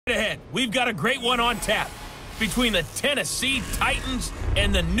ahead, we've got a great one on tap between the Tennessee Titans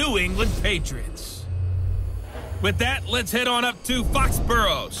and the New England Patriots. With that, let's head on up to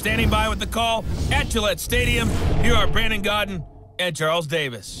Foxborough. Standing by with the call at Gillette Stadium, here are Brandon Gaudin and Charles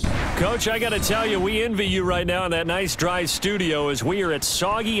Davis. Coach, I got to tell you, we envy you right now in that nice dry studio as we are at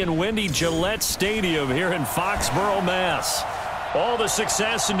soggy and windy Gillette Stadium here in Foxborough, Mass. All the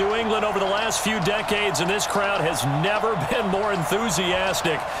success in New England over the last few decades, and this crowd has never been more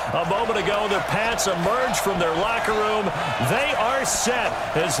enthusiastic. A moment ago, the Pats emerged from their locker room. They are set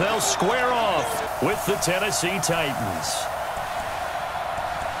as they'll square off with the Tennessee Titans.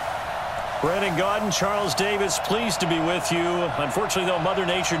 Brandon Gaudin, Charles Davis, pleased to be with you. Unfortunately, though, Mother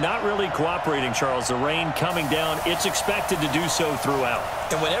Nature not really cooperating, Charles. The rain coming down. It's expected to do so throughout.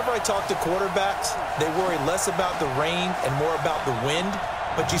 And whenever I talk to quarterbacks, they worry less about the rain and more about the wind.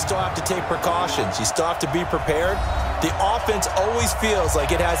 But you still have to take precautions. You still have to be prepared. The offense always feels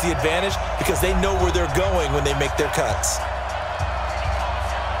like it has the advantage because they know where they're going when they make their cuts.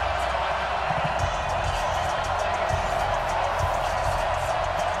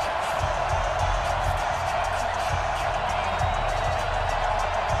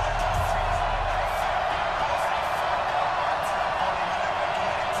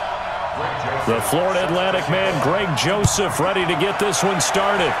 The Florida Atlantic man, Greg Joseph, ready to get this one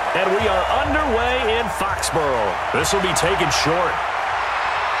started. And we are underway in Foxborough. This will be taken short.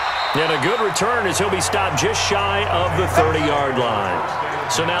 And a good return as he'll be stopped just shy of the 30-yard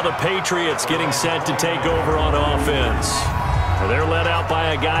line. So now the Patriots getting set to take over on offense. They're led out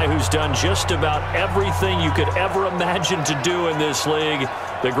by a guy who's done just about everything you could ever imagine to do in this league,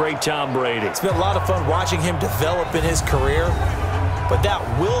 the great Tom Brady. It's been a lot of fun watching him develop in his career. But that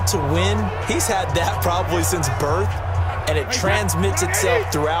will to win, he's had that probably since birth, and it transmits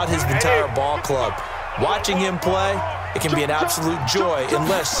itself throughout his entire ball club. Watching him play, it can be an absolute joy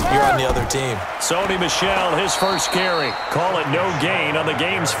unless you're on the other team. Sony Michel, his first carry. Call it no gain on the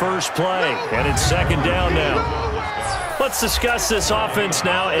game's first play, and it's second down now. Let's discuss this offense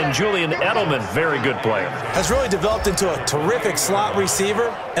now, and Julian Edelman, very good player. Has really developed into a terrific slot receiver,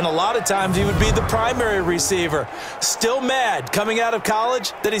 and a lot of times he would be the primary receiver. Still mad coming out of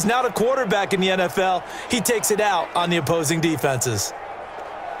college that he's not a quarterback in the NFL. He takes it out on the opposing defenses.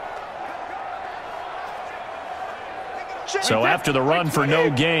 So after the run for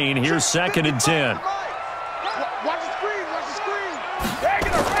no gain, here's 2nd and 10. Watch the screen, watch the screen.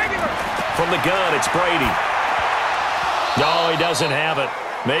 Regular. From the gun, it's Brady. No, he doesn't have it.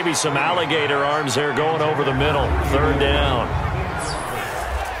 Maybe some alligator arms there going over the middle. 3rd down.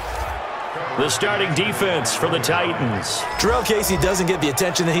 The starting defense for the Titans. Jarrell Casey doesn't get the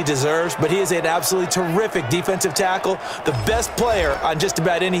attention that he deserves, but he is an absolutely terrific defensive tackle, the best player on just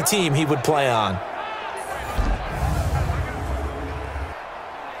about any team he would play on.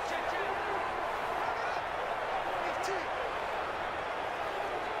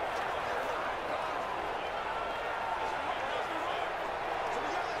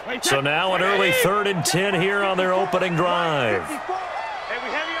 So now an early 3rd and 10 here on their opening drive.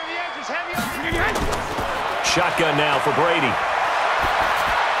 Shotgun now for Brady.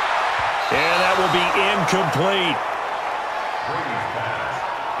 And that will be incomplete.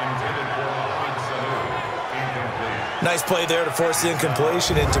 Nice play there to force the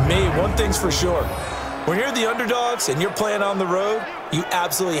incompletion. And to me, one thing's for sure. When you're the underdogs and you're playing on the road, you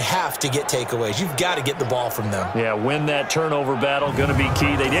absolutely have to get takeaways. You've got to get the ball from them. Yeah, win that turnover battle, going to be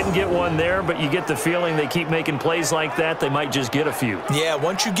key. They didn't get one there, but you get the feeling they keep making plays like that, they might just get a few. Yeah,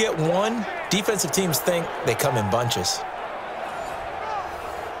 once you get one, defensive teams think they come in bunches.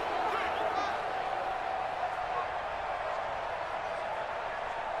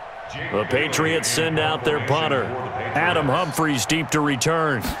 The Patriots send out their punter. Adam Humphries deep to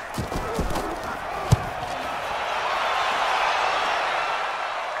return.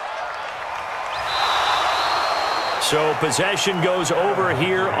 So possession goes over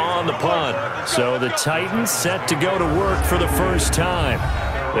here on the punt. So the Titans set to go to work for the first time.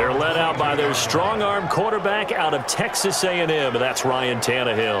 They're led out by their strong-arm quarterback out of Texas A&M. That's Ryan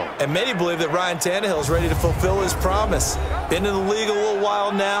Tannehill. And many believe that Ryan Tannehill is ready to fulfill his promise. Been in the league a little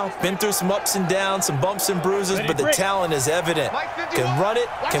while now. Been through some ups and downs, some bumps and bruises, but the talent is evident. Can run it,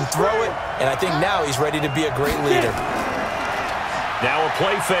 can throw it, and I think now he's ready to be a great leader. Now a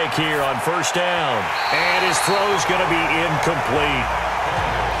play fake here on 1st down. And his throw's going to be incomplete.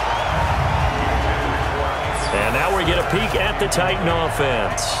 And now we get a peek at the Titan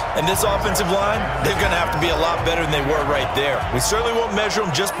offense. And this offensive line, they're going to have to be a lot better than they were right there. We certainly won't measure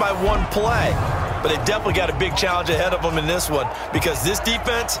them just by one play, but they definitely got a big challenge ahead of them in this one because this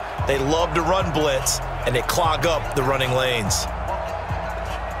defense, they love to run blitz, and they clog up the running lanes.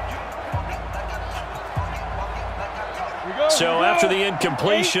 So after the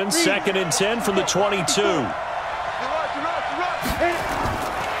incompletion, 2nd and 10 from the 22.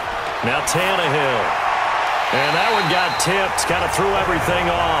 Now Tannehill. And that one got tipped, kind of threw everything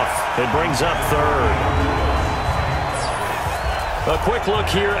off. It brings up 3rd. A quick look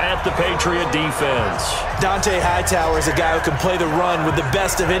here at the Patriot defense. Dante Hightower is a guy who can play the run with the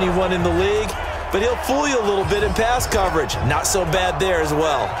best of anyone in the league, but he'll fool you a little bit in pass coverage. Not so bad there as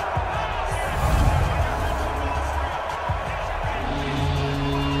well.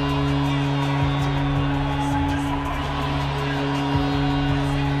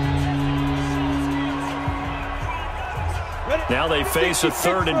 Now they face a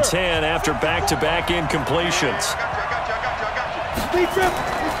 3rd and 10 after back-to-back incompletions.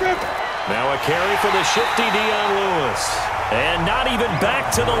 Now a carry for the shifty Dion Lewis. And not even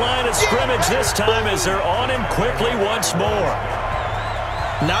back to the line of scrimmage this time as they're on him quickly once more.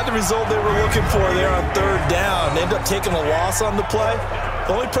 Not the result they were looking for there on 3rd down. They end up taking a loss on the play.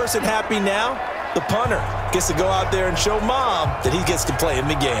 The only person happy now, the punter, gets to go out there and show Mom that he gets to play in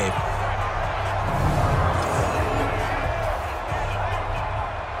the game.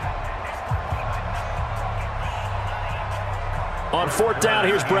 On 4th down,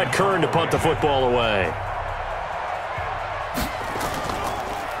 here's Brett Kern to punt the football away.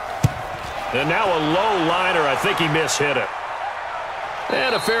 And now a low liner. I think he mishit it.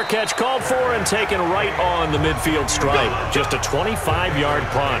 And a fair catch called for and taken right on the midfield stripe. Just a 25-yard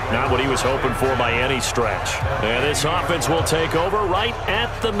punt. Not what he was hoping for by any stretch. And this offense will take over right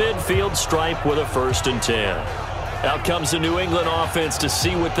at the midfield stripe with a 1st and 10. Out comes the New England offense to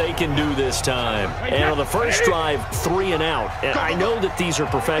see what they can do this time. And on the first drive, 3 and out. And I know that these are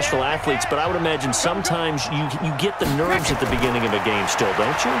professional athletes, but I would imagine sometimes you get the nerves at the beginning of a game still,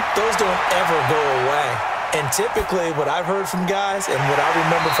 don't you? Those don't ever go away. And typically what I've heard from guys and what I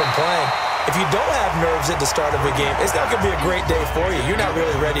remember from playing, if you don't have nerves at the start of a game, it's not going to be a great day for you. You're not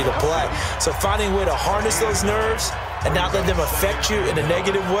really ready to play. So finding a way to harness those nerves and not let them affect you in a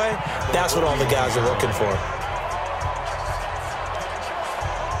negative way, that's what all the guys are looking for.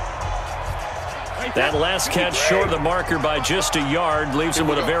 That last catch short of the marker by just a yard leaves him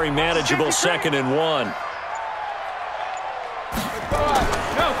with a very manageable 2nd and 1.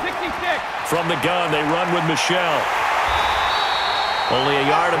 From the gun, they run with Michelle. Only a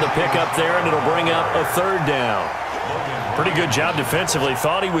yard on the pickup there, and it'll bring up a 3rd down. Pretty good job defensively.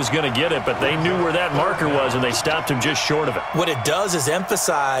 Thought he was going to get it, but they knew where that marker was, and they stopped him just short of it. What it does is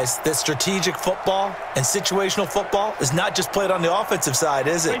emphasize that strategic football and situational football is not just played on the offensive side,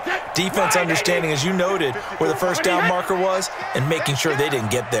 is it? Defense understanding, as you noted, where the 1st down marker was and making sure they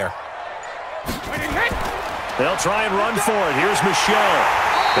didn't get there. They'll try and run for it. Here's Michelle.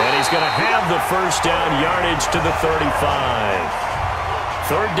 And he's going to have the 1st down yardage to the 35.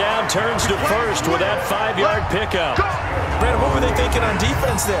 3rd down turns to 1st with that 5-yard pickup. Brandon, what were they thinking on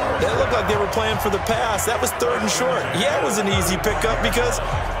defense there? That looked like they were playing for the pass. That was 3rd and short. Yeah, it was an easy pickup because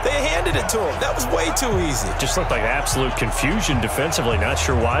they handed it to him. That was way too easy. Just looked like absolute confusion defensively. Not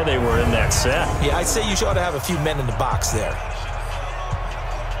sure why they were in that set. Yeah, I'd say you ought to have a few men in the box there.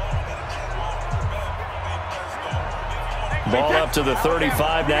 Ball up to the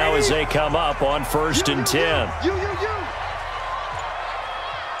 35 now as they come up on 1st and 10.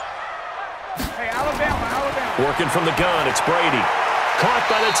 Working from the gun, it's Brady. Caught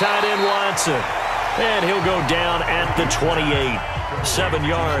by the tight end, Watson. And he'll go down at the 28. 7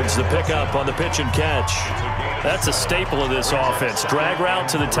 yards, the pickup on the pitch and catch. That's a staple of this offense. Drag route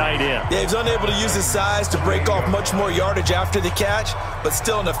to the tight end. Yeah, he's unable to use his size to break off much more yardage after the catch, but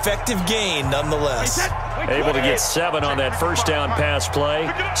still an effective gain nonetheless. Able to get 7 on that 1st down pass play.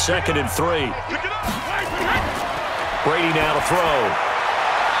 2nd and 3. Brady now to throw.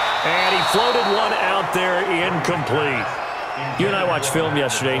 And he floated one out there incomplete. You and I watched film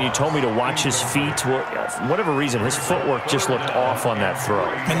yesterday, and you told me to watch his feet. Well, for whatever reason, his footwork just looked off on that throw.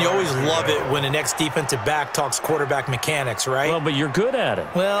 And you always love it when an ex-defensive back talks quarterback mechanics, right? Well, but you're good at it.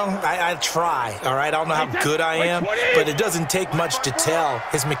 Well, I try, all right? I don't know how good I am, but it doesn't take much to tell.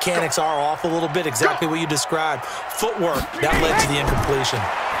 His mechanics are off a little bit, exactly what you described. Footwork, that led to the incompletion.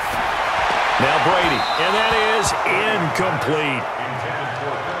 Now Brady, and that is incomplete.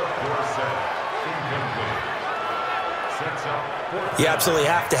 You absolutely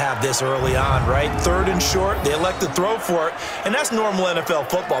have to have this early on, right? 3rd and short, they elect to throw for it, and that's normal NFL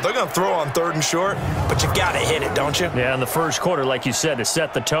football. They're going to throw on 3rd and short, but you got to hit it, don't you? Yeah, in the first quarter, like you said, to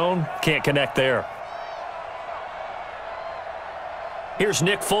set the tone, can't connect there. Here's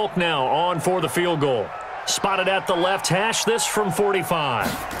Nick Folk now on for the field goal. Spotted at the left hash, this from 45.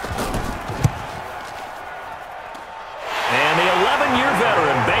 And the 11-year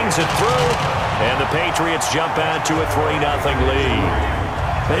veteran bangs swings it through, and the Patriots jump out to a 3-0 lead.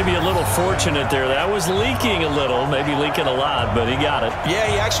 Maybe a little fortunate there. That was leaking a little, maybe leaking a lot, but he got it.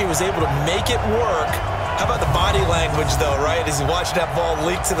 Yeah, he actually was able to make it work. How about the body language, though, right? As he watched that ball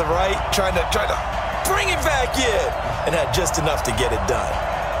leak to the right, trying to bring it back in, and had just enough to get it done.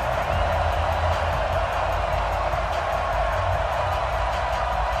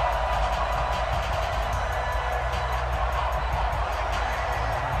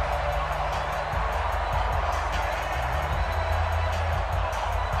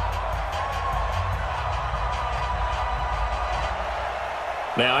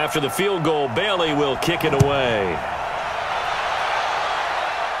 Now, after the field goal, Bailey will kick it away.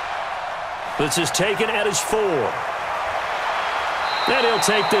 This is taken at his 4. Then he'll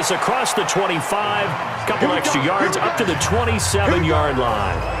take this across the 25, a couple extra yards up to the 27-yard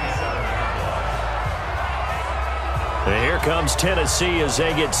line. And here comes Tennessee as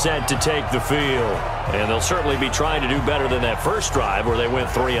they get set to take the field. And they'll certainly be trying to do better than that first drive where they went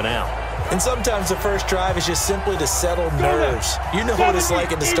 3 and out. And sometimes the first drive is just simply to settle nerves. You know what it's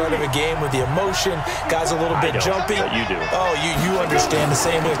like at the start of a game with the emotion. Guys a little bit jumpy. You do. Oh, you understand the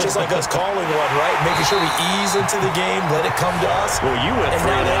same way. It's just like us calling one, right? Making sure we ease into the game, let it come to us. Well, you went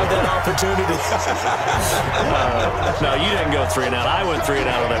 3 and out. And now they have that opportunity. No, you didn't go 3 and out. I went 3 and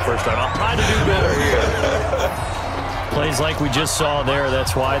out on that first time. I'll try to do better here. Plays like we just saw there,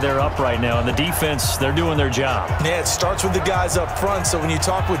 that's why they're up right now. And the defense, they're doing their job. Yeah, it starts with the guys up front. So when you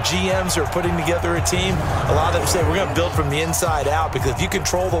talk with GMs who are putting together a team, a lot of them say we're going to build from the inside out, because if you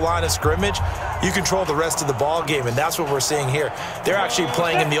control the line of scrimmage, you control the rest of the ball game, and that's what we're seeing here. They're actually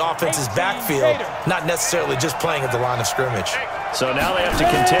playing in the offense's backfield, not necessarily just playing at the line of scrimmage. So now they have to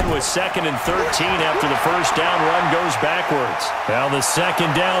contend with 2nd and 13 after the first down run goes backwards. Now the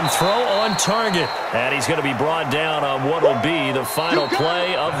second down throw on target. And he's going to be brought down on what will be the final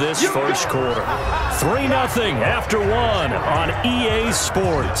play of this first quarter. 3-0 after 1 on EA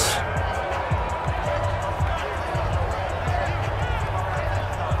Sports.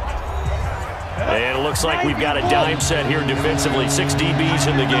 And it looks like we've got a dime set here defensively. 6 DBs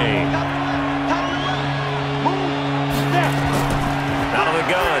in the game. Out of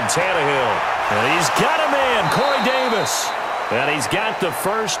the gun, Tannehill. And he's got a man, Corey Davis. And he's got the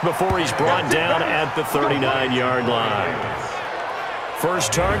first before he's brought down at the 39-yard line.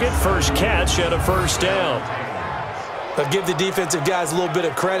 First target, first catch, and a first down. But give the defensive guys a little bit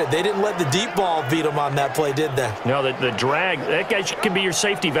of credit. They didn't let the deep ball beat them on that play, did they? No, the drag, that guy can be your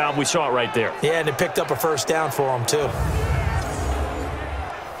safety valve. We saw it right there. Yeah, and it picked up a first down for them, too.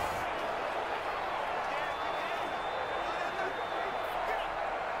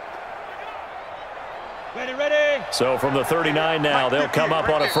 Ready. So from the 39 now, they'll come up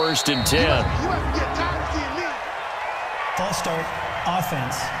on a 1st and 10. False start,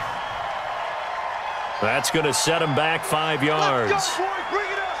 offense. That's going to set them back 5 yards. Bring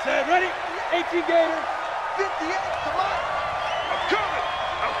it up. Set, ready. 18 Gator. 58, come on.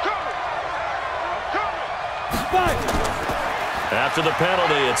 I'm coming. 5. After the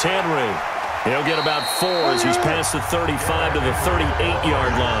penalty, it's Henry. He'll get about 4 as he's past the 35 to the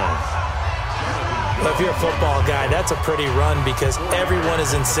 38-yard line. Well, if you're a football guy, that's a pretty run because everyone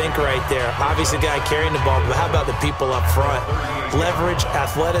is in sync right there. Obviously, the guy carrying the ball, but how about the people up front? Leverage,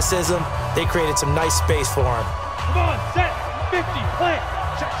 athleticism, they created some nice space for him. Come on, set, 50, plant.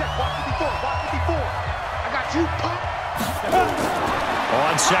 Check, walk 54, walk 54. I got you, pump.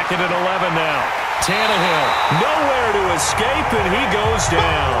 On 2nd and 11 now. Tannehill, nowhere to escape, and he goes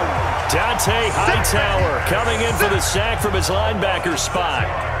down. Dante Hightower coming in for the sack from his linebacker spot.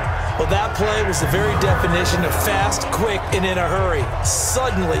 Well, that play was the very definition of fast, quick, and in a hurry.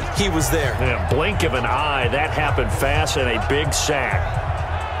 Suddenly, he was there. In a blink of an eye, that happened fast and a big sack.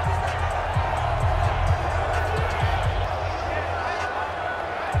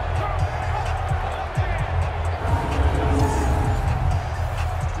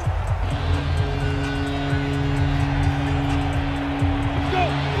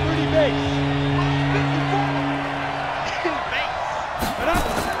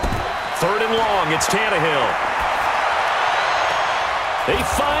 It's Tannehill. He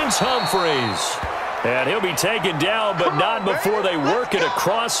finds Humphreys. And he'll be taken down, but not before they work it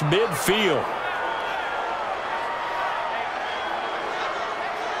across midfield.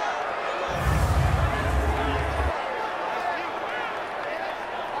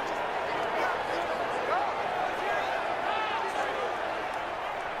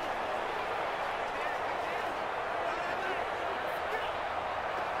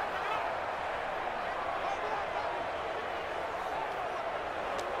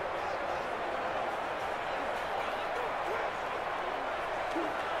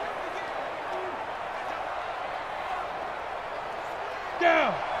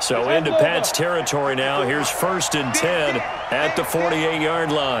 So into Pat's territory now. Here's 1st and 10 at the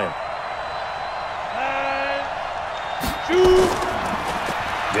 48-yard line.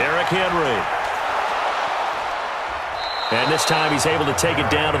 Derrick Henry. And this time he's able to take it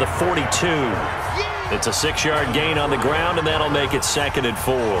down to the 42. It's a 6-yard gain on the ground, and that'll make it 2nd and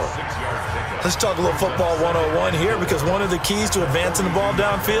 4. Let's talk a little football 101 here, because one of the keys to advancing the ball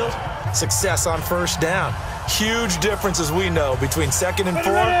downfield, success on 1st down. Huge difference, as we know, between 2nd and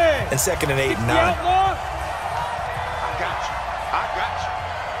 4 and 2nd and 8 and 9. I got you.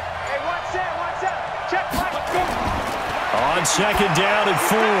 Hey, what's that? Check right. On 2nd down and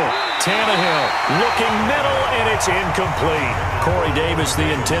 4, Tannehill looking middle, and it's incomplete. Corey Davis,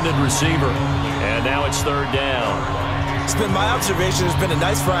 the intended receiver. And now it's 3rd down. It's been my observation there's been a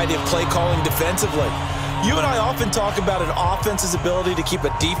nice variety of play calling defensively. You and I often talk about an offense's ability to keep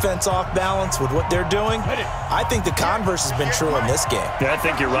a defense off balance with what they're doing. I think the converse has been true in this game. Yeah, I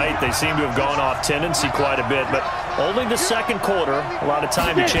think you're right. They seem to have gone off tendency quite a bit, but only the 2nd quarter, a lot of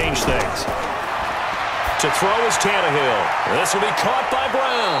time to change things. To throw is Tannehill. This will be caught by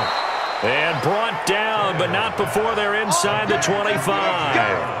Brown. And brought down, but not before they're inside the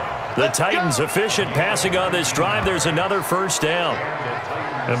 25. The Titans efficient passing on this drive. There's another 1st down.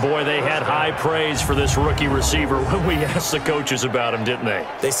 And, boy, they had high praise for this rookie receiver when we asked the coaches about him, didn't they?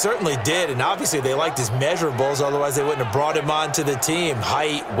 They certainly did, and obviously they liked his measurables. Otherwise, they wouldn't have brought him onto the team.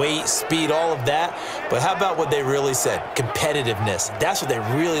 Height, weight, speed, all of that. But how about what they really said? Competitiveness. That's what they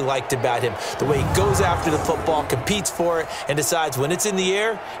really liked about him. The way he goes after the football, competes for it, and decides when it's in the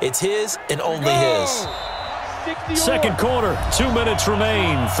air, it's his and only his. 2nd quarter, 2 minutes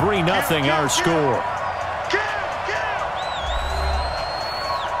remain. 3-0 our score.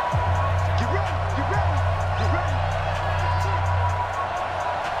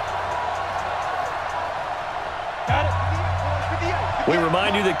 We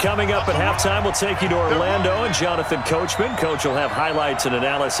remind you that coming up at halftime, we'll take you to Orlando and Jonathan Coachman. Coach will have highlights and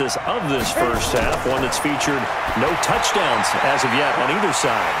analysis of this 1st half, one that's featured no touchdowns as of yet on either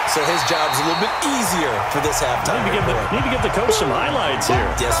side. So his job's a little bit easier for this halftime. Need to give the coach some highlights here.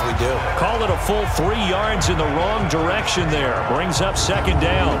 Yes, we do. Call it a full 3 yards in the wrong direction there. Brings up 2nd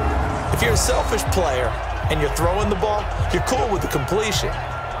down. If you're a selfish player and you're throwing the ball, you're cool with the completion.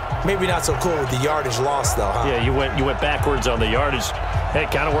 Maybe not so cool with the yardage loss, though, huh? Yeah, you went backwards on the yardage. Hey,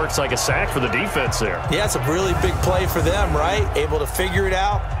 it kind of works like a sack for the defense there. Yeah, it's a really big play for them, right? Able to figure it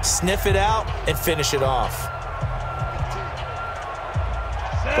out, sniff it out, and finish it off.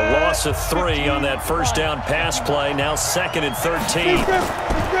 The loss of 3 on that 1st down pass play. Now 2nd and 13.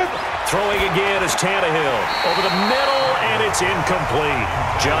 Throwing again is Tannehill. Over the middle, and it's incomplete.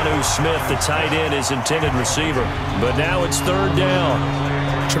 Jonnu Smith, the tight end, is intended receiver. But now it's 3rd down.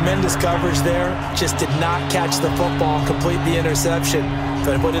 Tremendous coverage there. Just did not catch the football, complete the interception.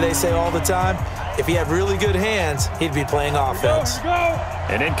 But what do they say all the time? If he had really good hands, he'd be playing offense.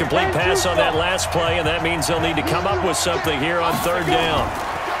 An incomplete pass on that last play, and that means they'll need to come up with something here on 3rd down.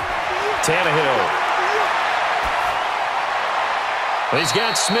 Tannehill. He's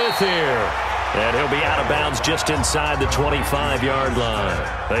got Smith here. And he'll be out of bounds just inside the 25-yard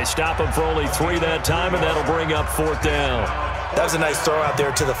line. They stop him for only 3 that time, and that'll bring up 4th down. That was a nice throw out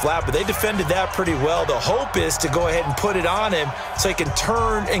there to the flat, but they defended that pretty well. The hope is to go ahead and put it on him so he can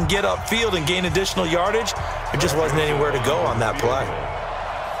turn and get upfield and gain additional yardage. There just wasn't anywhere to go on that play.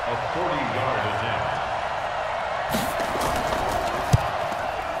 A 40-yard attempt.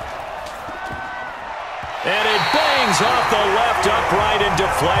 And it bangs off the left upright and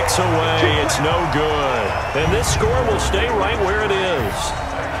deflects away. It's no good. And this score will stay right where it is.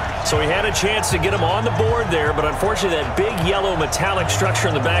 So he had a chance to get him on the board there, but unfortunately that big yellow metallic structure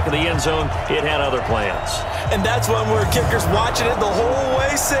in the back of the end zone, it had other plans. And that's when we're kickers watching it the whole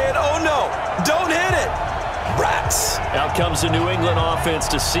way saying, oh no, don't hit it. Rats. Out comes the New England offense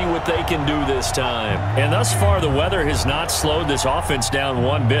to see what they can do this time. And thus far, the weather has not slowed this offense down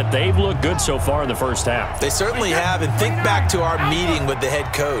one bit. They've looked good so far in the 1st half. They certainly have. And think back to our meeting with the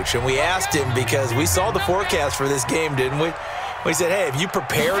head coach. And we asked him, because we saw the forecast for this game, didn't we? We said, hey, have you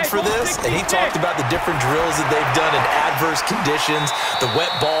prepared for this? And he talked about the different drills that they've done in adverse conditions, the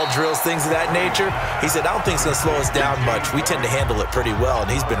wet ball drills, things of that nature. He said, I don't think it's going to slow us down much. We tend to handle it pretty well, and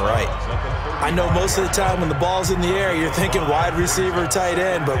he's been right. I know most of the time when the ball's in the air, you're thinking wide receiver, tight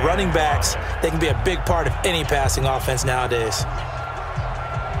end, but running backs, they can be a big part of any passing offense nowadays.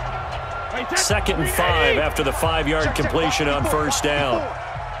 2nd and 5 after the 5-yard completion on 1st down.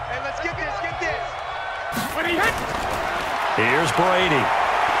 Hey, let's get this. Here's Brady.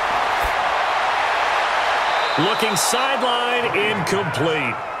 Looking sideline,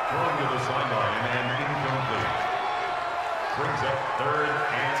 incomplete. Throwing to the sideline and incomplete. brings up 3rd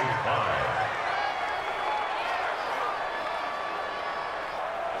and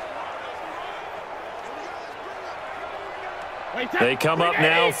 5. They come up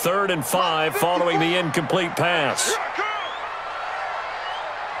now 3rd and 5 following the incomplete pass.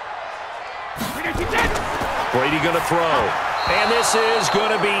 Brady going to throw. And this is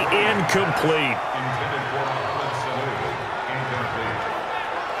going to be incomplete.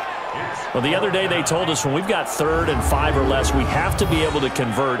 Well, the other day they told us when we've got 3rd and 5 or less, we have to be able to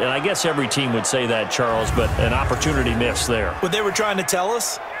convert. And I guess every team would say that, Charles, but an opportunity missed there. What they were trying to tell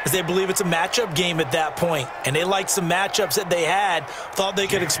us is they believe it's a matchup game at that point. And they liked some matchups that they had, thought they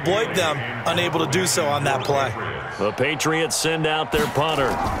could exploit them, unable to do so on that play. The Patriots send out their punter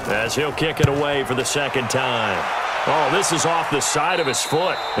as he'll kick it away for the 2nd time. Oh, this is off the side of his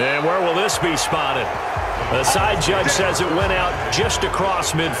foot. And where will this be spotted? The side judge says it went out just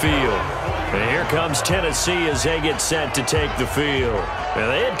across midfield. And here comes Tennessee as they get set to take the field. And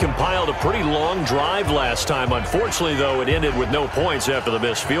they had compiled a pretty long drive last time. Unfortunately, though, it ended with no points after the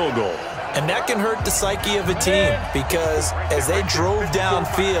missed field goal. And that can hurt the psyche of a team because as they drove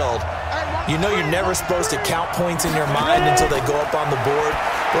downfield, you know you're never supposed to count points in your mind until they go up on the board.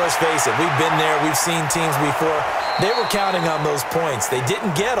 But let's face it, we've been there. We've seen teams before. They were counting on those points. They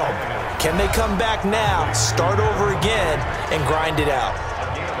didn't get them. Can they come back now, start over again, and grind it out?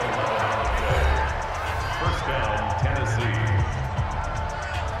 First down, Tennessee.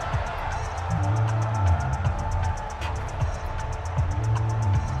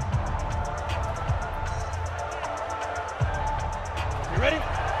 You ready?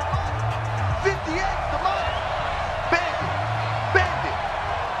 58, come on. Bend it. Bend it.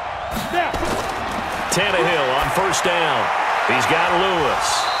 Now. Tannehill on first down. He's got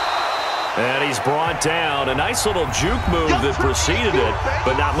Lewis. And he's brought down. A nice little juke move that preceded it,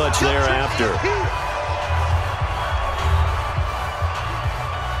 but not much thereafter.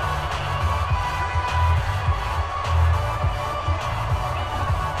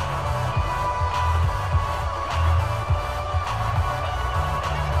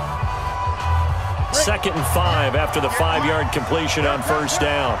 Second and 5 after the 5-yard completion on first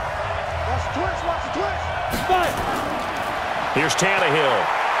down. Watch the twist, watch the twist. Fight. Here's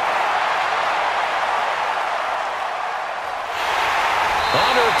Tannehill.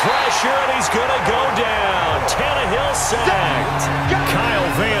 Under pressure, and he's going to go down. Tannehill sacked. Kyle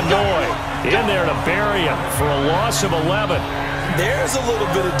Van Noy in there to bury him for a loss of 11. There's a little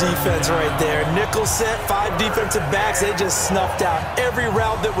bit of defense right there. Nickel set, 5 defensive backs. They just snuffed out every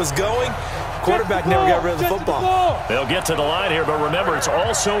route that was going. Quarterback never got rid of the football. They'll get to the line here, but remember, it's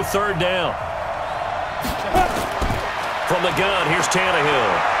also 3rd down. From the gun, here's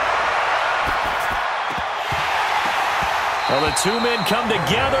Tannehill. Well, the 2 men come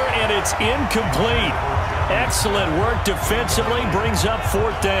together, and it's incomplete. Excellent work defensively, brings up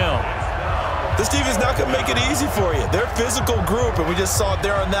 4th down. This team is not going to make it easy for you. They're a physical group, and we just saw it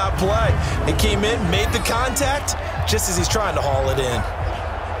there on that play. He came in, made the contact, just as he's trying to haul it in.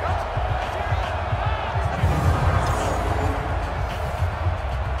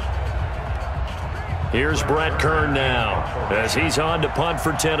 Here's Brett Kern now as he's on to punt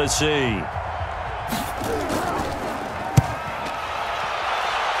for Tennessee.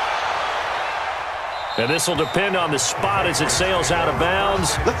 And this will depend on the spot as it sails out of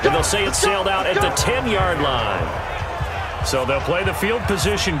bounds. And they'll say it sailed out at the 10-yard line. So they'll play the field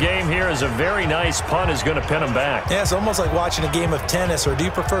position game here as a very nice punt is going to pin them back. Yeah, it's almost like watching a game of tennis, or do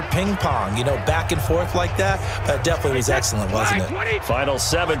you prefer ping pong? You know, back and forth like that? That definitely was excellent, wasn't it? Final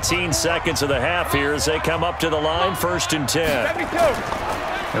 17 seconds of the half here as they come up to the line, 1st and 10.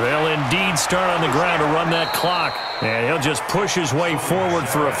 They'll indeed start on the ground to run that clock. And he'll just push his way forward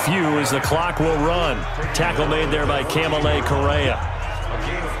for a few as the clock will run. Tackle made there by Kamale Correa.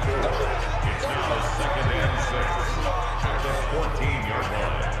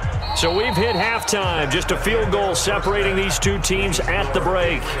 So we've hit halftime. Just a field goal separating these two teams at the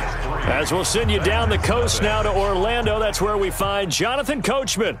break. As we'll send you down the coast now to Orlando, that's where we find Jonathan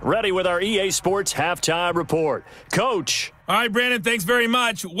Coachman, ready with our EA Sports Halftime Report. Coach. All right, Brandon, thanks very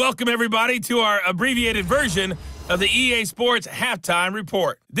much. Welcome, everybody, to our abbreviated version of the EA Sports Halftime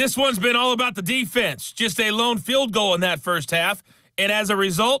Report. This one's been all about the defense. Just a lone field goal in that first half, and as a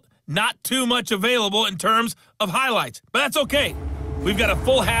result, not too much available in terms of highlights. But that's okay. We've got a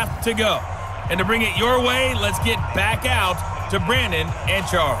full half to go. And to bring it your way, let's get back out to Brandon and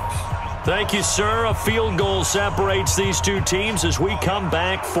Charles. Thank you, sir. A field goal separates these two teams as we come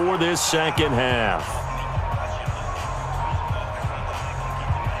back for this second half.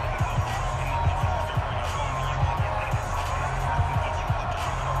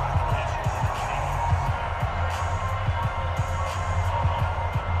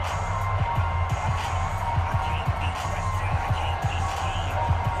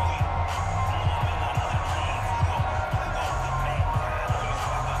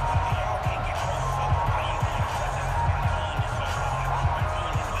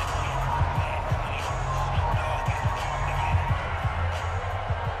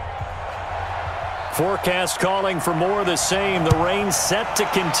 forecast calling for more of the same. The rain set to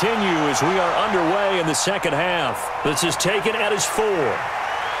continue as we are underway in the second half. This is taken at his 4. And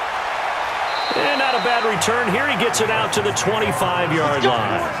not a bad return here. He gets it out to the 25-yard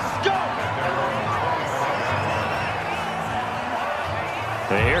line.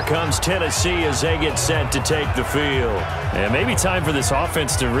 And here comes Tennessee as they get set to take the field. And maybe time for this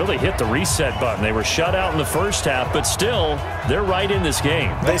offense to really hit the reset button. They were shut out in the first half, but still, they're right in this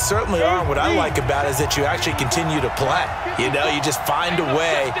game. They certainly are. What I like about it is that you actually continue to play. You know, you just find a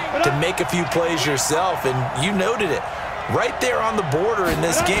way to make a few plays yourself, and you noted it. Right there on the border in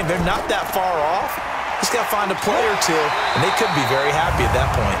this game, they're not that far off. Just got to find a play or two, and they could be very happy at that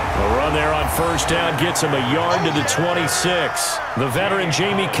point. The run there on first down gets him a yard to the 26. The veteran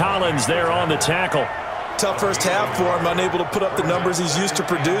Jamie Collins there on the tackle. Tough first half for him, unable to put up the numbers he's used to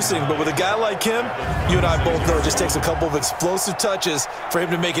producing. But with a guy like him, you and I both know it just takes a couple of explosive touches for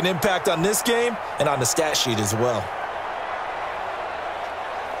him to make an impact on this game and on the stat sheet as well.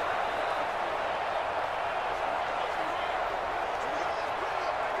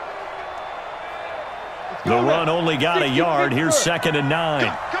 The run only got a yard. Here's 2nd and 9.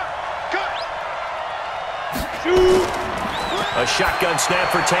 A shotgun snap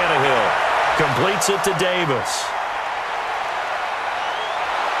for Tannehill. Completes it to Davis.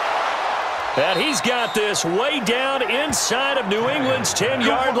 And he's got this way down inside of New England's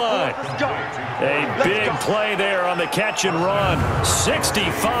 10-yard line. A big play there on the catch and run.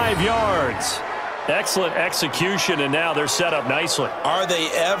 65 yards. Excellent execution, and now they're set up nicely. Are they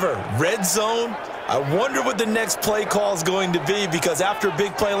ever? Red zone? I wonder what the next play call is going to be, because after a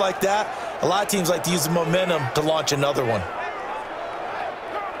big play like that, a lot of teams like to use the momentum to launch another one.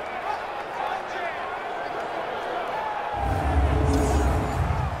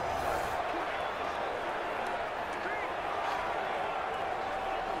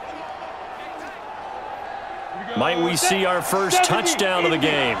 Might we see our first touchdown of the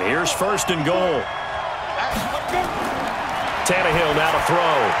game? Here's 1st and goal. Tannehill now to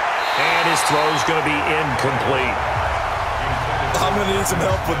throw. And his throw's going to be incomplete. I'm going to need some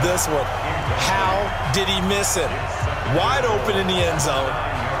help with this one. How did he miss it? Wide open in the end zone.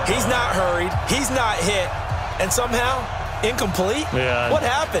 He's not hurried. He's not hit. And somehow, incomplete? Yeah. What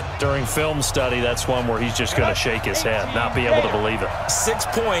happened? During film study, that's one where he's just going to shake his head, not be able to believe it. 6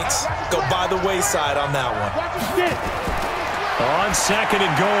 points go by the wayside on that one. On 2nd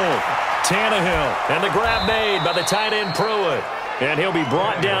and goal, Tannehill. And the grab made by the tight end Pruitt. And he'll be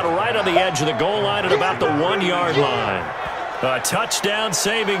brought down right on the edge of the goal line at about the 1-yard line. A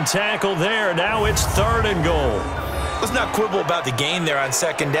touchdown-saving tackle there. Now it's 3rd and goal. Let's not quibble about the gain there on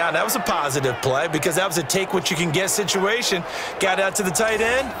 2nd down. That was a positive play because that was a take-what-you-can-get situation. Got out to the tight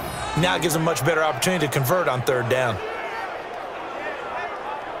end. Now it gives him a much better opportunity to convert on 3rd down.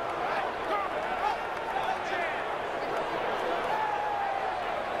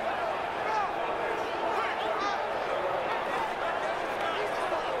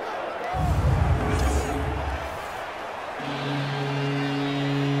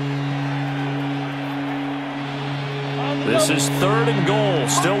 This is 3rd and goal.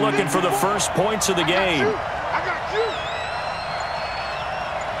 Still looking for the first points of the game.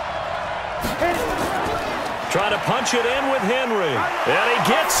 Trying to punch it in with Henry. And he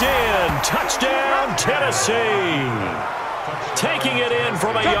gets in. Touchdown, Tennessee. Taking it in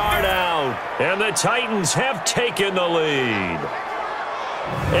from a yard out. And the Titans have taken the lead.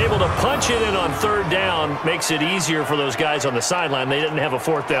 Able to punch it in on 3rd down makes it easier for those guys on the sideline. They didn't have a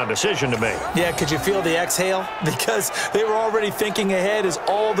 4th down decision to make. Yeah, could you feel the exhale? Because they were already thinking ahead, as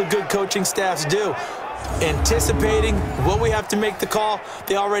all the good coaching staffs do. Anticipating what we have to make the call.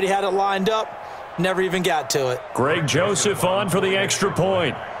 They already had it lined up. Never even got to it. Greg Joseph on for the extra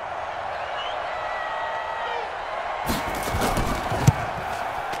point.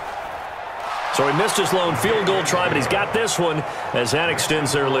 So he missed his lone field goal try, but he's got this one as that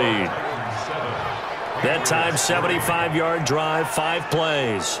extends their lead. That time, 75-yard drive, 5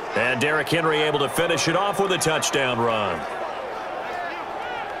 plays. And Derrick Henry able to finish it off with a touchdown run.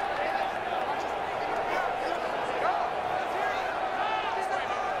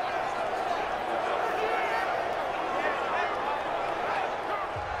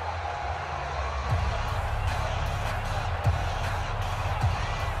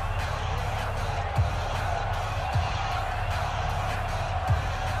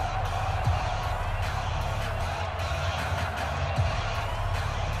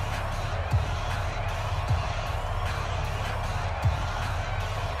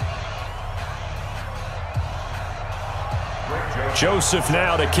 Joseph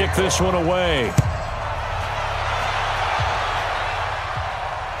now to kick this one away.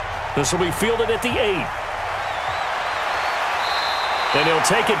 This will be fielded at the 8. And he'll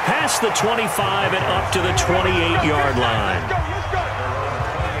take it past the 25 and up to the 28-yard line.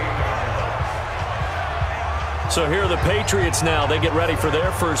 So here are the Patriots now. They get ready for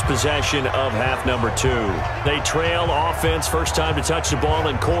their first possession of half number 2. They trail offense, first time to touch the ball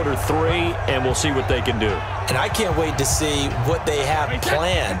in quarter 3, and we'll see what they can do. And I can't wait to see what they have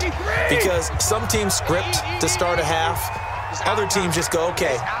planned, because some teams script to start a half. Other teams just go,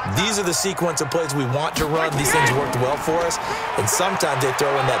 okay, these are the sequence of plays we want to run. These things worked well for us. And sometimes they throw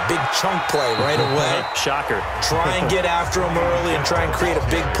in that big chunk play right away. Shocker. Try and get after them early and try and create a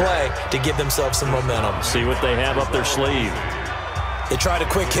big play to give themselves some momentum. See what they have up their sleeve. They tried a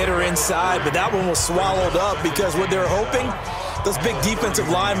quick hitter inside, but that one was swallowed up because what they're hoping, those big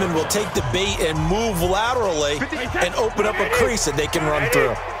defensive linemen will take the bait and move laterally and open up a crease that they can run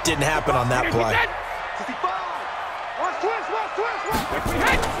through. Didn't happen on that play.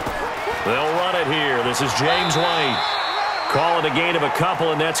 They'll run it here. This is James White. Call it a gain of a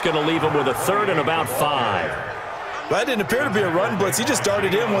couple, and that's going to leave him with a 3rd and about 5. That didn't appear to be a run blitz. He just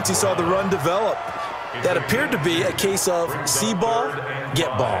darted in once he saw the run develop. That appeared to be a case of see ball,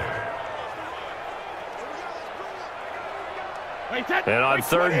 get ball. And on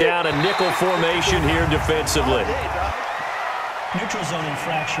 3rd down, a nickel formation here defensively. Neutral zone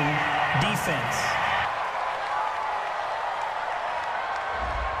infraction, defense.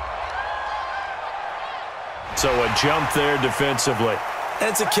 So a jump there defensively.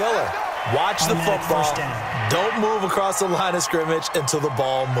 It's a killer. Watch the football. Don't move across the line of scrimmage until the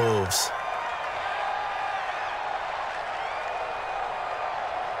ball moves.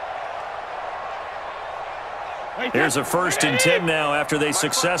 Here's a 1st and 10 now after they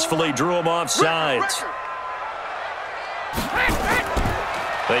successfully drew him off sides.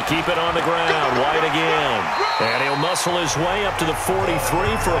 They keep it on the ground. White again. And he'll muscle his way up to the 43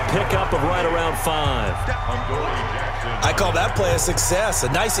 for a pickup of right around 5. I call that play a success.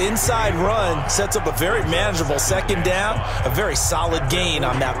 A nice inside run sets up a very manageable 2nd down. A very solid gain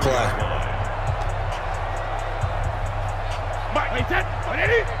on that play. Right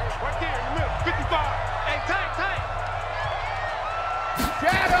there in the middle, 55. Hey, tight.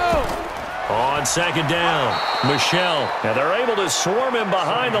 Shadow. On 2nd down, Michelle. And they're able to swarm him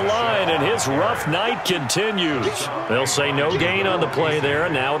behind the line, and his rough night continues. They'll say no gain on the play there,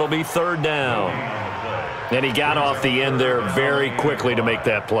 and now it'll be 3rd down. And he got off the end there very quickly to make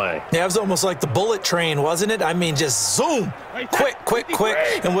that play. Yeah, it was almost like the bullet train, wasn't it? I mean, just zoom. Quick.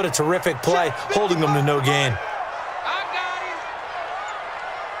 And what a terrific play, holding them to no gain.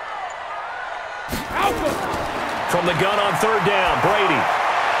 From the gun on 3rd down, Brady.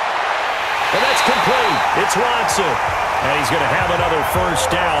 And that's complete. It's Watson. And he's going to have another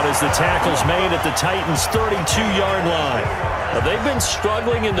 1st down as the tackle's made at the Titans' 32-yard line. Now, they've been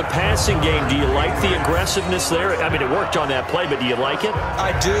struggling in the passing game. Do you like the aggressiveness there? I mean, it worked on that play, but do you like it?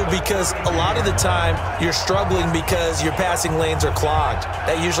 I do, because a lot of the time you're struggling because your passing lanes are clogged.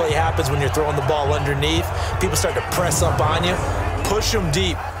 That usually happens when you're throwing the ball underneath. People start to press up on you. Push them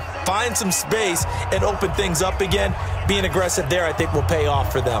deep. Find some space and open things up again. Being aggressive there, I think, will pay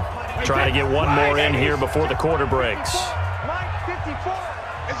off for them. Trying to get one more in here before the quarter breaks. Mike 54.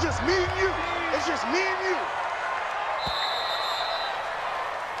 It's just me and you. It's just me and you.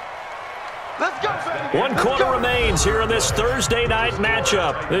 Let's go, baby. 1 quarter remains here in this Thursday night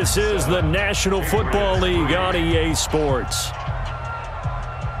matchup. This is the National Football League on EA Sports.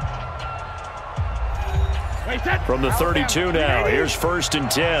 From the 32 now, here's 1st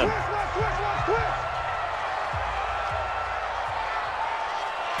and 10.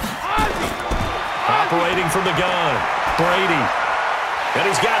 Operating from the gun, Brady. And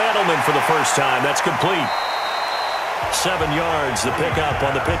he's got Edelman for the first time. That's complete. 7 yards, the pickup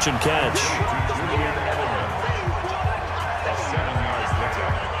on the pitch and catch.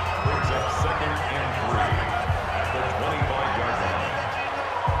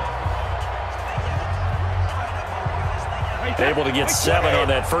 Able to get 7 on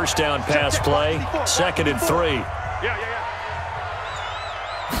that 1st down pass play. 2nd and 3.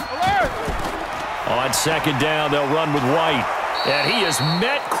 On 2nd down, they'll run with White. And he is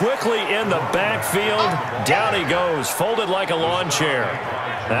met quickly in the backfield. Down he goes, folded like a lawn chair.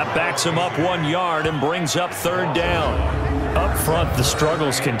 That backs him up 1 yard and brings up 3rd down. Up front, the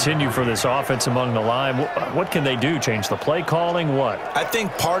struggles continue for this offense among the line. What can they do? Change the play calling? What? I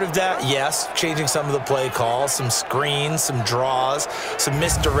think part of that, yes, changing some of the play calls, some screens, some draws, some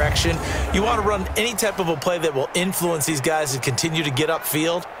misdirection. You want to run any type of a play that will influence these guys to continue to get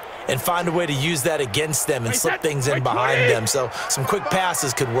upfield. and find a way to use that against them and slip things in behind them. So some quick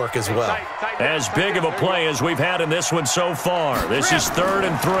passes could work as well. As big of a play as we've had in this one so far. This is 3rd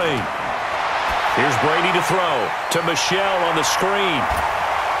and 3. Here's Brady to throw to Michelle on the screen.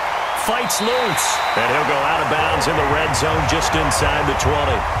 Fights loose, and he'll go out of bounds in the red zone just inside the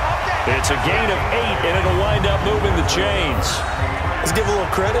 20. It's a gain of 8, and it'll wind up moving the chains. Let's give a little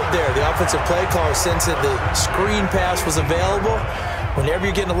credit there. The offensive play caller, since the screen pass was available, whenever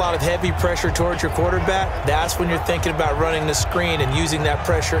you're getting a lot of heavy pressure towards your quarterback, that's when you're thinking about running the screen and using that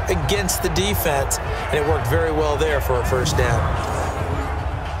pressure against the defense, and it worked very well there for a first down.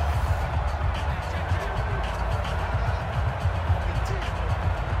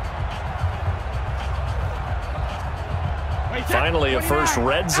 Finally, a first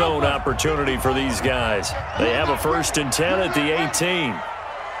red zone opportunity for these guys. They have a 1st and 10 at the 18.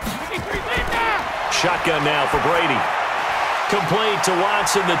 Shotgun now for Brady. Complete to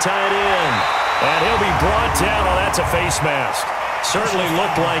Watson, the tight end. And he'll be brought down. Oh, that's a face mask. Certainly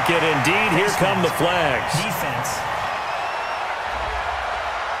looked like it. Indeed, here come the flags. Defense.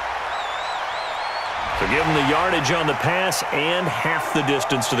 So give them the yardage on the pass and half the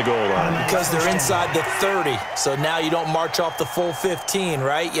distance to the goal line. Because they're inside the 30, so now you don't march off the full 15,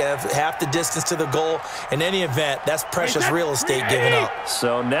 right? You have half the distance to the goal. In any event, that's precious real estate given up.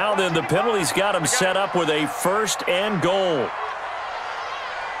 So now then the penalty's got him set up with a 1st and goal.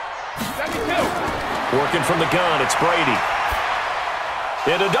 Working from the gun, it's Brady.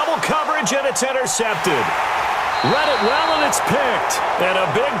 Into double coverage, and it's intercepted. Read it well, and it's picked. And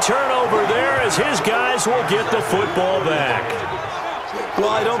a big turnover there as his guys will get the football back. Well,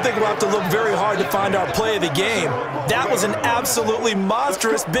 I don't think we'll have to look very hard to find our play of the game. That was an absolutely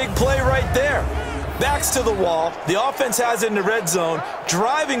monstrous big play right there. Backs to the wall. The offense has it in the red zone,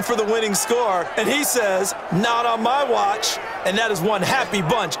 driving for the winning score, and he says, not on my watch. And that is one happy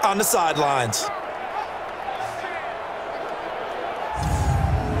bunch on the sidelines.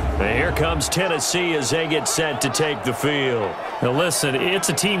 And here comes Tennessee as they get set to take the field. Now listen, it's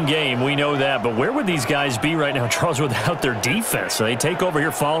a team game, we know that, but where would these guys be right now, Charles, without their defense? So they take over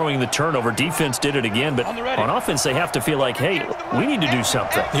here following the turnover. Defense did it again, but on offense they have to feel like, hey, we need to do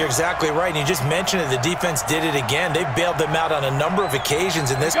something. You're exactly right, and you just mentioned it. The defense did it again. They bailed them out on a number of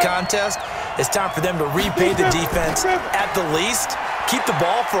occasions in this contest. It's time for them to repay the defense at the least. Keep the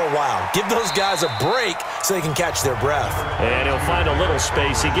ball for a while. Give those guys a break so they can catch their breath. And he'll find a little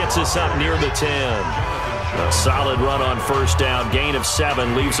space. He gets us up near the 10. A solid run on 1st down. Gain of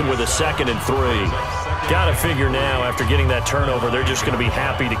 7 leaves him with a 2nd and 3. Got to figure now, after getting that turnover, they're just going to be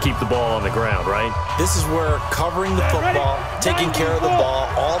happy to keep the ball on the ground, right? This is where covering the football, taking care of the ball,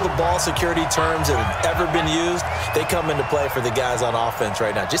 all the ball security terms that have ever been used, they come into play for the guys on offense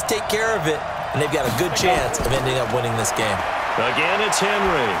right now. Just take care of it, and they've got a good chance of ending up winning this game. Again, it's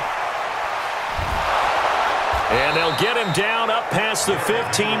Henry. And they'll get him down up past the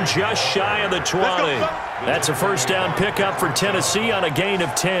 15, just shy of the 20. That's a 1st down pickup for Tennessee on a gain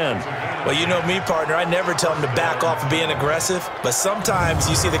of 10. Well, you know me, partner. I never tell them to back off of being aggressive, but sometimes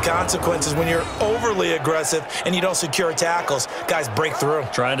you see the consequences when you're overly aggressive and you don't secure tackles. Guys break through.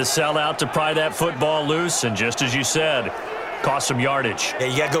 Trying to sell out to pry that football loose, and just as you said, cost some yardage. Yeah,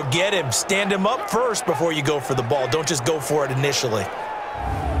 you got to go get him. Stand him up first before you go for the ball. Don't just go for it initially.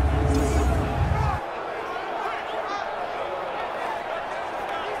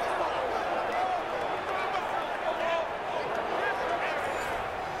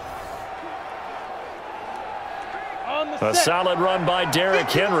 A solid run by Derrick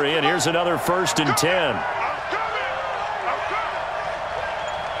Henry, and here's another 1st and 10.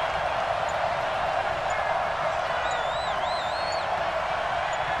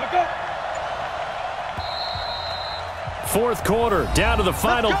 Fourth quarter, down to the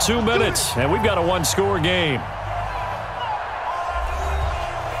final 2 minutes, and we've got a 1-score game.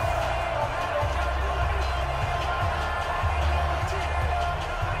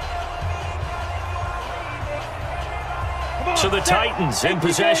 So the Titans in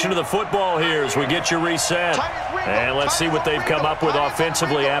possession of the football here as we get you reset. And let's see what they've come up with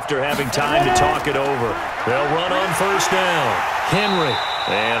offensively after having time to talk it over. They'll run on 1st down. Henry.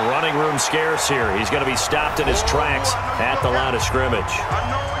 And running room scarce here. He's going to be stopped in his tracks at the line of scrimmage.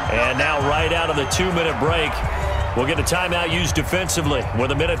 And now right out of the 2-minute break, we'll get a timeout used defensively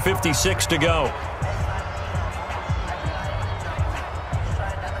with 1:56 to go.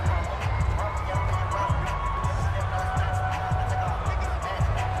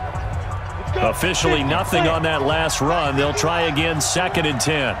 Officially nothing on that last run. They'll try again, 2nd and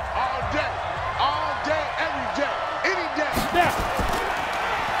 10. All day, every day, any day.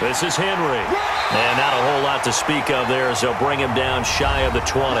 This is Henry. And not a whole lot to speak of there as they'll bring him down shy of the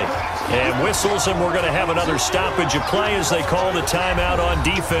 20. And whistles, and we're going to have another stoppage of play as they call the timeout on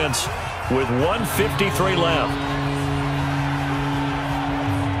defense with 1:53 left.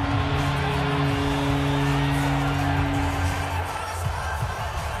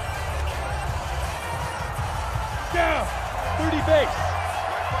 Down. 30 base.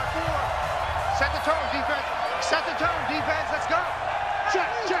 Set the tone, defense. Set the tone, defense. Let's go. Check,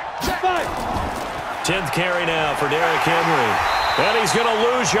 check, check. 10th carry now for Derrick Henry. And he's going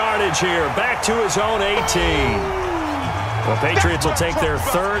to lose yardage here. Back to his own 18. The Patriots will take their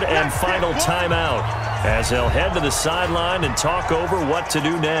third and final timeout as they'll head to the sideline and talk over what to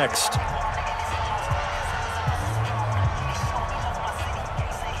do next.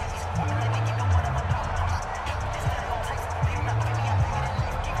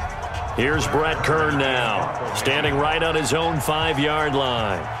 Here's Brett Kern now, standing right on his own 5-yard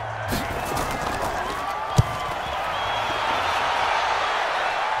line.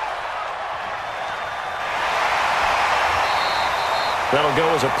 That'll go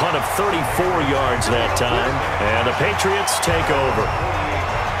as a punt of 34 yards that time, and the Patriots take over.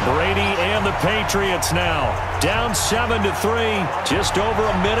 Brady and the Patriots now down 7-3, just over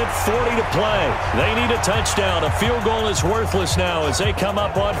a minute 40 to play. They need a touchdown. A field goal is worthless now as they come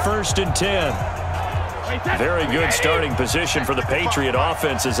up on 1st and 10. Very good starting position for the Patriot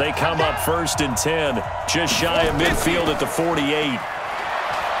offense as they come up 1st and 10, just shy of midfield at the 48.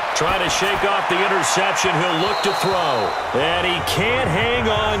 Trying to shake off the interception. He'll look to throw. And he can't hang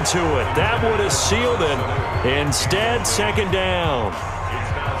on to it. That would have sealed it. Instead, 2nd down.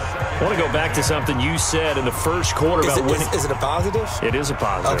 I want to go back to something you said in the first quarter about winning. Is it a positive? It is a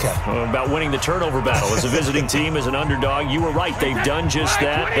positive. Okay. About winning the turnover battle. As a visiting team, as an underdog, you were right. They've done just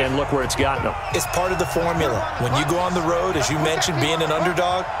that, and look where it's gotten them. It's part of the formula. When you go on the road, as you mentioned, being an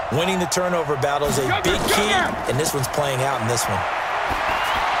underdog, winning the turnover battle is a big key, and this one's playing out in this one.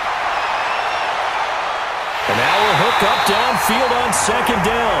 And now a hook up downfield on 2nd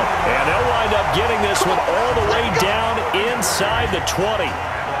down. And they'll wind up getting this one all the way down inside the 20.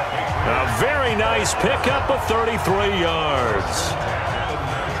 A very nice pickup of 33 yards.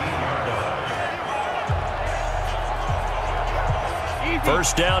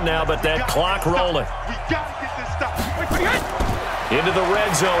 First down now, but that clock rolling. We gotta get this stop. Into the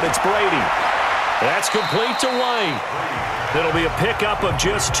red zone, it's Brady. That's complete to White. It'll be a pickup of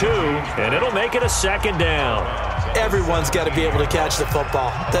just 2, and it'll make it a 2nd down. Everyone's got to be able to catch the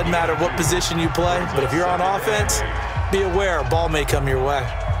football. Doesn't matter what position you play, but if you're on offense, be aware a ball may come your way.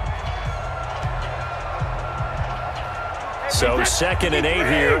 So 2nd and 8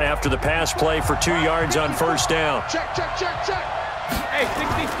 here after the pass play for 2 yards on 1st down. Check, check, check, check. Hey,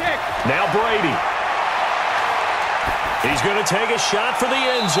 66. Now Brady. He's going to take a shot for the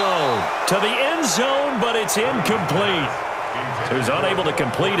end zone. To the end zone, but it's incomplete. So he's unable to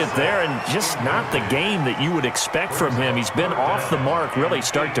complete it there, and just not the game that you would expect from him. He's been off the mark really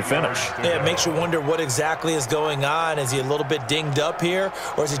start to finish. Yeah, it makes you wonder what exactly is going on. Is he a little bit dinged up here,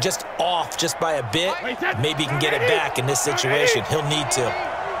 or is he just off just by a bit? Maybe he can get it back in this situation. He'll need to.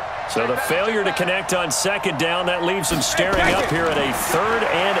 So the failure to connect on 2nd down, that leaves him staring up here at a 3rd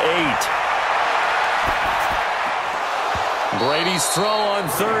and 8. Brady's throw on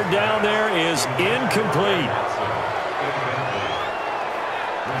 3rd down there is incomplete.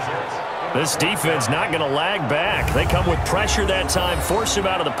 This defense not going to lag back. They come with pressure that time, force him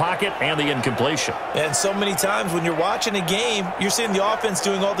out of the pocket, and the incompletion. And so many times when you're watching a game, you're seeing the offense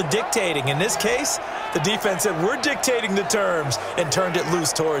doing all the dictating. In this case, the defense said, we're dictating the terms, and turned it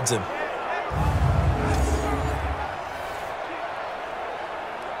loose towards him.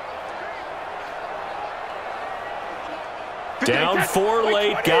 Down 4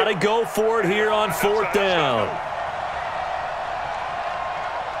 late. Got to go for it here on 4th down.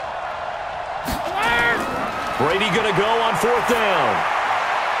 Brady going to go on 4th down.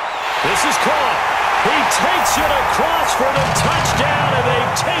 This is caught. He takes it across for the touchdown, and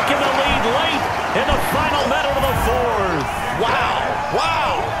they've taken the lead late in the final minute of the 4th. Wow.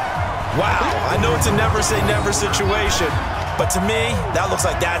 Wow. Wow. I know it's a never-say-never situation, but to me, that looks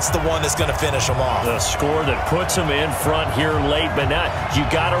like that's the one that's going to finish them off. The score that puts them in front here late, but now you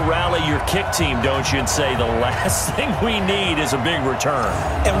got to rally your kick team, don't you, and say the last thing we need is a big return.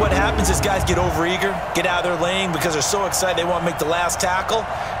 And what happens is guys get overeager, get out of their lane because they're so excited they want to make the last tackle.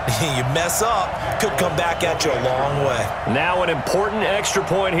 You mess up, could come back at you a long way. Now an important extra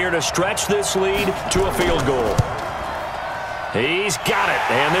point here to stretch this lead to a field goal. He's got it,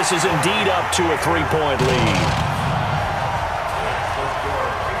 and this is indeed up to a 3-point lead.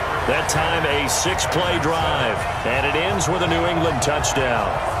 That time a 6-play drive, and it ends with a New England touchdown.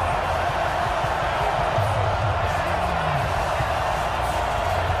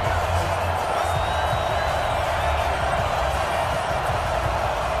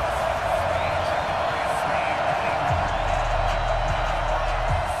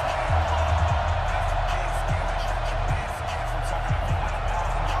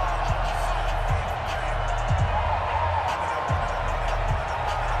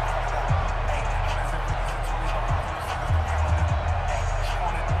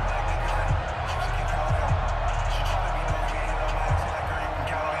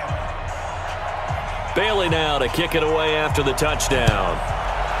 Bailey now to kick it away after the touchdown.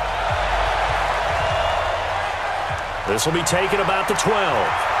 This will be taken about the 12.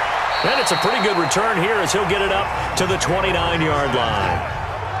 And it's a pretty good return here as he'll get it up to the 29-yard line.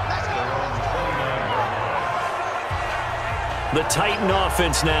 The Titan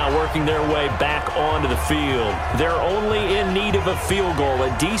offense now working their way back onto the field. They're only in need of a field goal,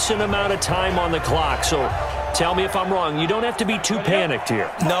 a decent amount of time on the clock. So tell me if I'm wrong. You don't have to be too panicked here.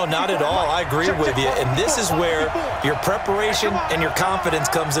 No, not at all. I agree with you. And this is where your preparation and your confidence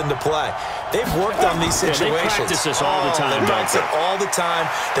comes into play. They've worked on these situations. Yeah, they practice this all the time. They practice it all the time.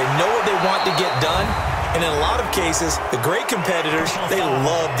 They know what they want to get done. And in a lot of cases, the great competitors, they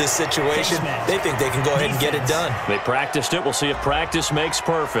love this situation. They think they can go ahead and get it done. They practiced it. We'll see if practice makes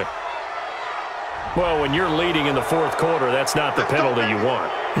perfect. Well, when you're leading in the fourth quarter, that's not the penalty you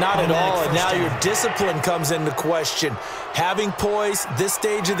want. Not at all, and now your discipline comes into question. Having poise this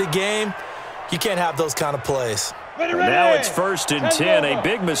stage of the game, you can't have those kind of plays. Now it's 1st and 10, a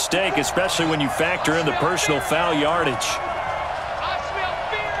big mistake, especially when you factor in the personal foul yardage.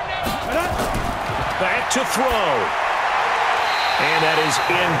 Back to throw. And that is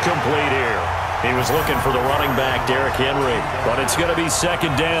incomplete here. He was looking for the running back, Derrick Henry, but it's going to be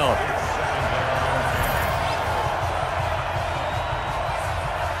 2nd down.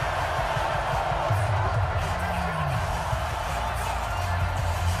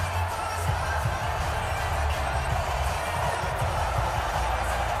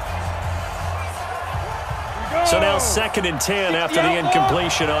 So now 2nd and 10 after the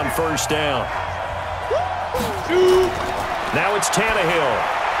incompletion on 1st down. Now it's Tannehill.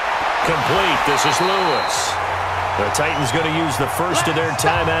 Complete. This is Lewis. The Titans going to use the first of their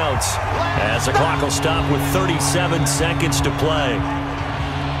timeouts as the clock will stop with 37 seconds to play.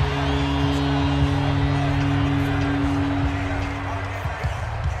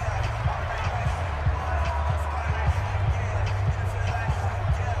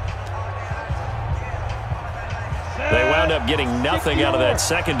 They wound up getting nothing out of that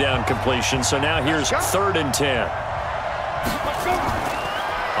 2nd down completion, so now here's 3rd and 10.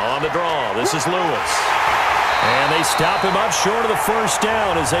 On the draw, this is Lewis. And they stop him up short of the 1st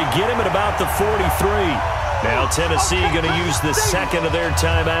down as they get him at about the 43. Now Tennessee going to use the 2nd of their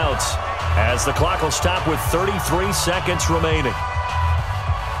timeouts as the clock will stop with 33 seconds remaining.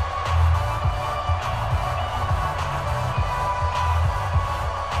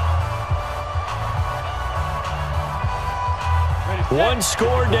 One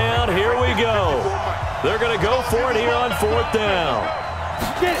score down, here we go. They're going to go for it here on 4th down.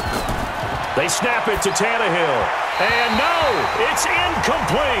 They snap it to Tannehill. And no, it's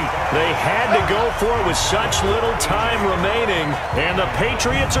incomplete. They had to go for it with such little time remaining. And the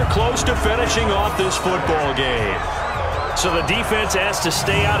Patriots are close to finishing off this football game. So the defense has to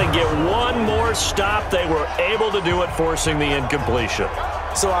stay out and get one more stop. They were able to do it, forcing the incompletion.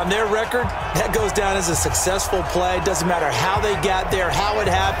 So on their record, that goes down as a successful play. Doesn't matter how they got there, how it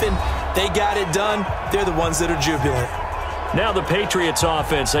happened. They got it done. They're the ones that are jubilant. Now the Patriots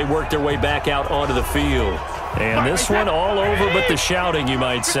offense, they work their way back out onto the field. And this one all over but the shouting, you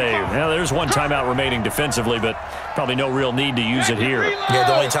might say. Now there's one timeout remaining defensively, but probably no real need to use it here. Yeah,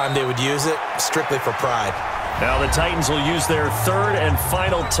 the only time they would use it, strictly for pride. Now the Titans will use their 3rd and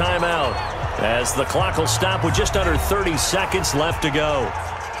final timeout as the clock will stop with just under 30 seconds left to go.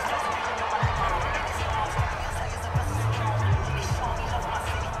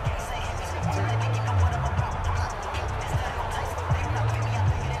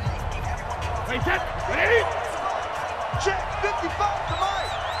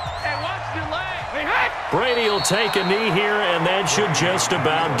 Brady will take a knee here, and that should just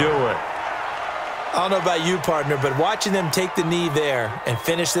about do it. I don't know about you, partner, but watching them take the knee there and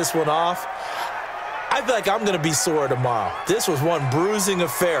finish this one off, I feel like I'm going to be sore tomorrow. This was one bruising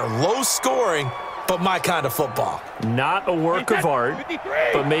affair. Low scoring, but my kind of football. Not a work of art,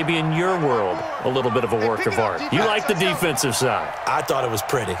 but maybe in your world, a little bit of a work of art. You like the defensive side. I thought it was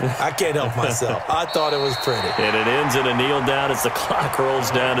pretty. I can't help myself. I thought it was pretty. And it ends in a kneel down as the clock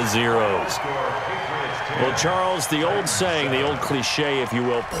rolls down to zeros. Well, Charles, the old saying, the old cliche, if you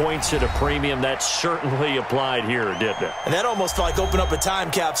will, points at a premium. That certainly applied here, didn't it? And that almost like opened up a time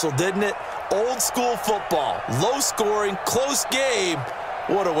capsule, didn't it? Old school football, low scoring, close game.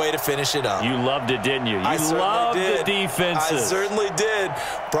 What a way to finish it up. You loved it, didn't you? You loved the defenses. I certainly did.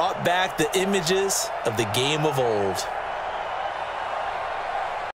 Brought back the images of the game of old.